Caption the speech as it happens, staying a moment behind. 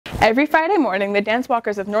Every Friday morning, the dance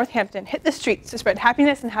walkers of Northampton hit the streets to spread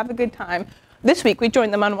happiness and have a good time. This week, we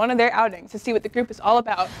joined them on one of their outings to see what the group is all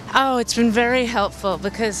about. Oh, it's been very helpful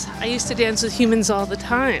because I used to dance with humans all the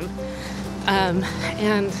time.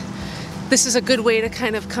 And this is a good way to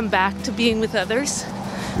kind of come back to being with others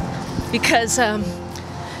because,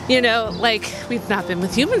 you know, like we've not been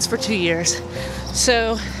with humans for 2 years.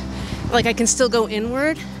 So, like I can still go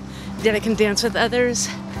inward, yet I can dance with others.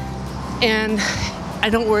 And I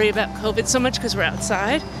don't worry about COVID so much because we're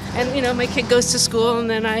outside. And, you know, my kid goes to school and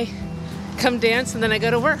then I come dance and then I go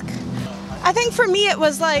to work. I think for me it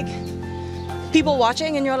was like people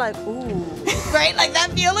watching and you're like, ooh, right? Like that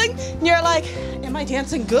feeling? And you're like, am I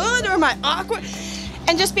dancing good or am I awkward?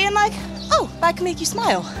 And just being like, oh, that can make you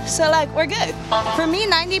smile. So like, we're good. For me,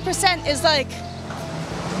 90% is like,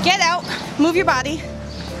 get out, move your body,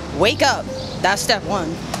 wake up. That's step one.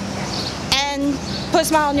 And put a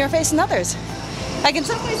smile on your face and others. Like in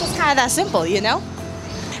some ways it's kind of that simple, you know?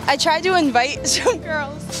 I tried to invite some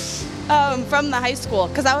girls from the high school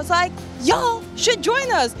because I was like, y'all should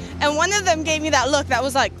join us. And one of them gave me that look that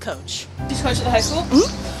was like, coach. Did you coach at the high school?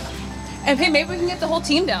 Mm-hmm. And hey, maybe we can get the whole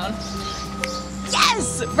team down.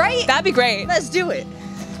 Yes, right? That'd be great. Let's do it.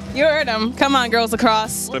 You heard them. Come on, girls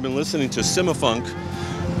lacrosse. I've been listening to Simafunk,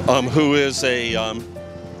 who is a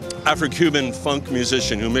Afro-Cuban funk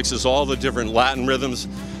musician who mixes all the different Latin rhythms.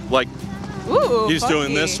 Like, ooh, he's funky.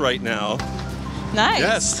 doing this right now. Nice.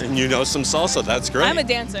 Yes, and you know some salsa. That's great. I'm a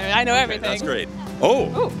dancer. I know everything. That's great.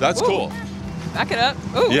 Oh, ooh, that's ooh. cool. Back it up.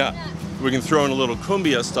 Ooh. Yeah. We can throw in a little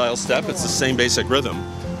cumbia style step. It's the same basic rhythm.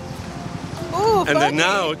 Ooh, and then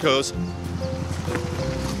now it goes.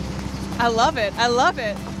 I love it. I love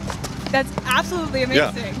it. That's absolutely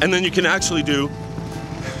amazing. Yeah. And then you can actually do.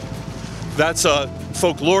 That's a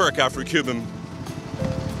folkloric Afro-Cuban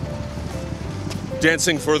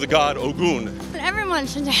dancing for the god Ogun. Everyone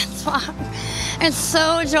should dance walk. It's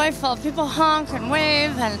so joyful. People honk and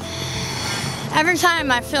wave, and every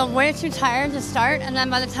time I feel way too tired to start, and then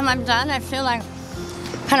by the time I'm done, I feel like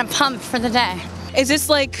kind of pumped for the day. Is this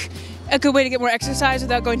like a good way to get more exercise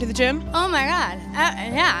without going to the gym? Oh my God,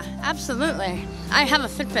 yeah, absolutely. I have a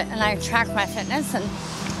Fitbit and I track my fitness, and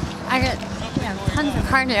I get tons of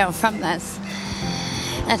cardio from this.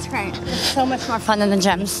 That's great. It's so much more fun than the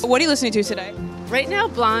gyms. What are you listening to today? Right now,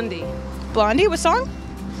 Blondie. Blondie? What song?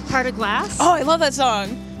 Heart of Glass. Oh, I love that song.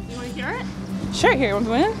 You want to hear it? Sure, here, want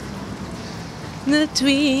to win?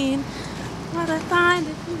 Between what I find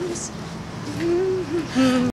it is.